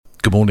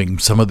Good morning.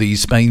 Some of the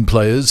Spain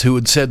players who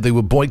had said they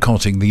were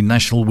boycotting the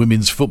national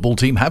women's football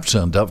team have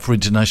turned up for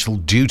international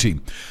duty.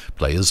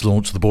 Players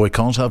launched the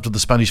boycott after the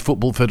Spanish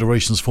Football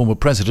Federation's former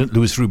president,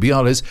 Luis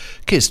Rubiales,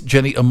 kissed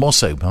Jenny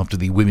Hermoso after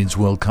the Women's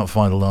World Cup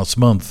final last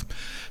month.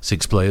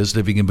 6 players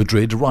living in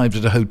Madrid arrived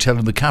at a hotel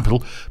in the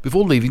capital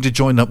before leaving to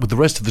join up with the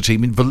rest of the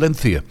team in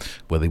Valencia,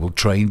 where they will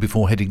train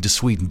before heading to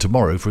Sweden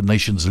tomorrow for a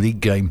Nations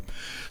League game.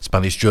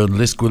 Spanish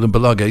journalist Guillem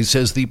Balagué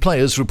says the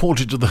players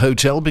reported to the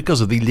hotel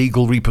because of the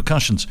legal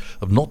repercussions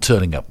of not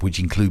turning up, which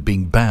include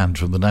being banned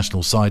from the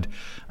national side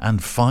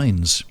and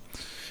fines.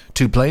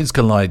 2 planes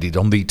collided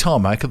on the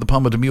tarmac at the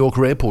Palma de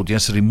Mallorca airport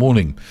yesterday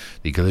morning.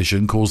 The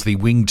collision caused the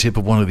wingtip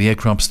of one of the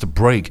aircrafts to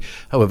break.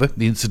 However,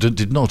 the incident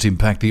did not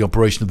impact the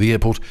operation of the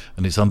airport,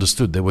 and it's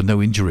understood there were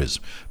no injuries.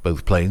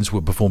 Both planes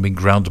were performing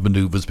ground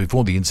manoeuvres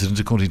before the incident,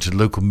 according to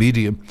local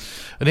media.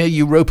 An Air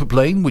Europa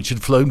plane, which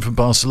had flown from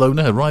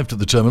Barcelona, arrived at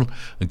the terminal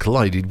and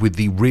collided with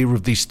the rear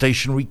of the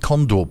stationary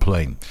Condor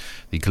plane.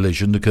 The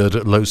collision occurred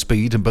at low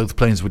speed and both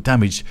planes were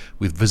damaged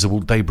with visible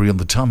debris on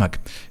the tarmac.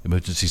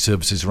 Emergency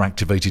services were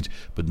activated,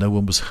 but no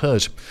one was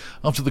hurt.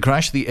 After the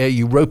crash, the Air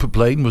Europa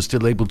plane was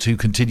still able to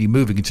continue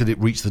moving until it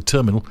reached the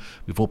terminal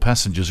before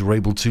passengers were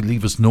able to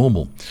leave as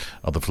normal.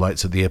 Other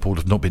flights at the airport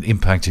have not been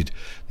impacted.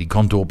 The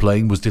Condor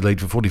plane was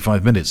delayed for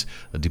 45 minutes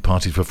and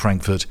departed for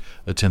Frankfurt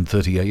at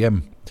 10:30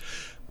 a.m.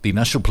 The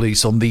National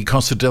Police on the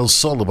Costa del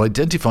Sol have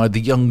identified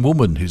the young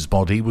woman whose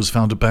body was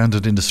found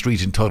abandoned in a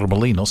street in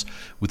Torremolinos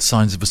with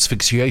signs of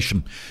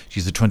asphyxiation.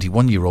 She's a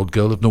 21-year-old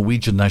girl of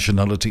Norwegian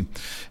nationality.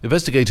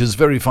 Investigators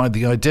verified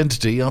the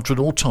identity after an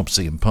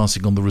autopsy and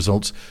passing on the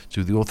results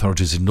to the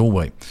authorities in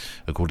Norway.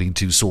 According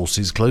to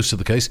sources close to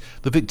the case,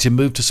 the victim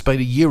moved to Spain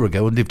a year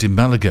ago and lived in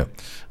Malaga.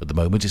 At the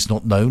moment, it's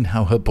not known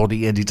how her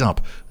body ended up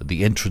at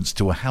the entrance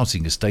to a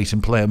housing estate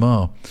in Playa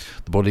Mar.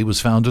 The body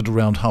was found at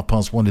around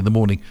 1:30 in the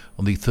morning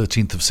on the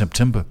 13th of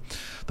September.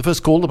 The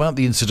first call about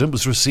the incident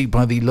was received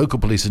by the local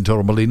police in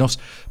Torremolinos.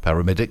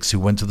 Paramedics who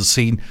went to the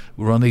scene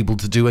were unable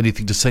to do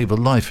anything to save her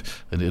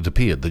life, and it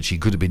appeared that she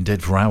could have been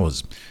dead for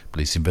hours.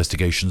 Police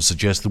investigations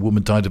suggest the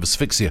woman died of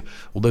asphyxia,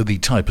 although the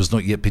type has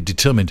not yet been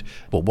determined.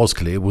 What was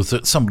clear was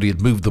that somebody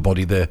had moved the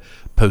body there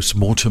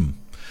post-mortem.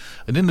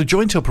 And in a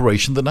joint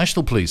operation, the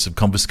National Police have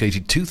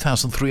confiscated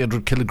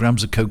 2,300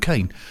 kilograms of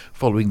cocaine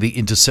following the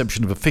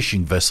interception of a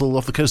fishing vessel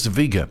off the coast of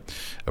Vigo.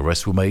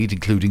 Arrests were made,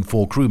 including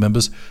 4 crew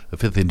members. A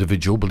 5th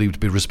individual believed to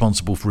be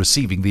responsible for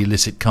receiving the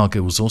illicit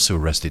cargo was also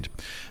arrested.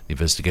 The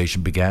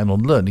investigation began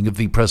on learning of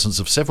the presence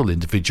of several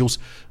individuals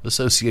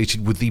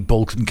associated with the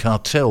Balkan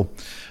cartel.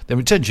 Their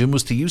intention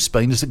was to use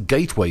Spain as a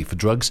gateway for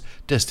drugs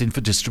destined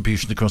for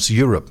distribution across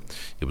Europe.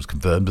 It was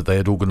confirmed that they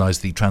had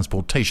organised the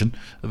transportation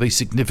of a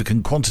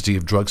significant quantity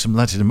of drugs from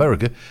Latin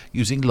America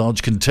using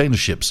large container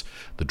ships.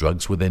 The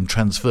drugs were then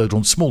transferred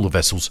on smaller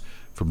vessels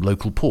from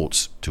local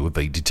ports to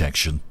evade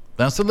detection.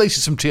 That's the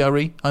latest from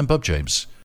TRE. I'm Bob James.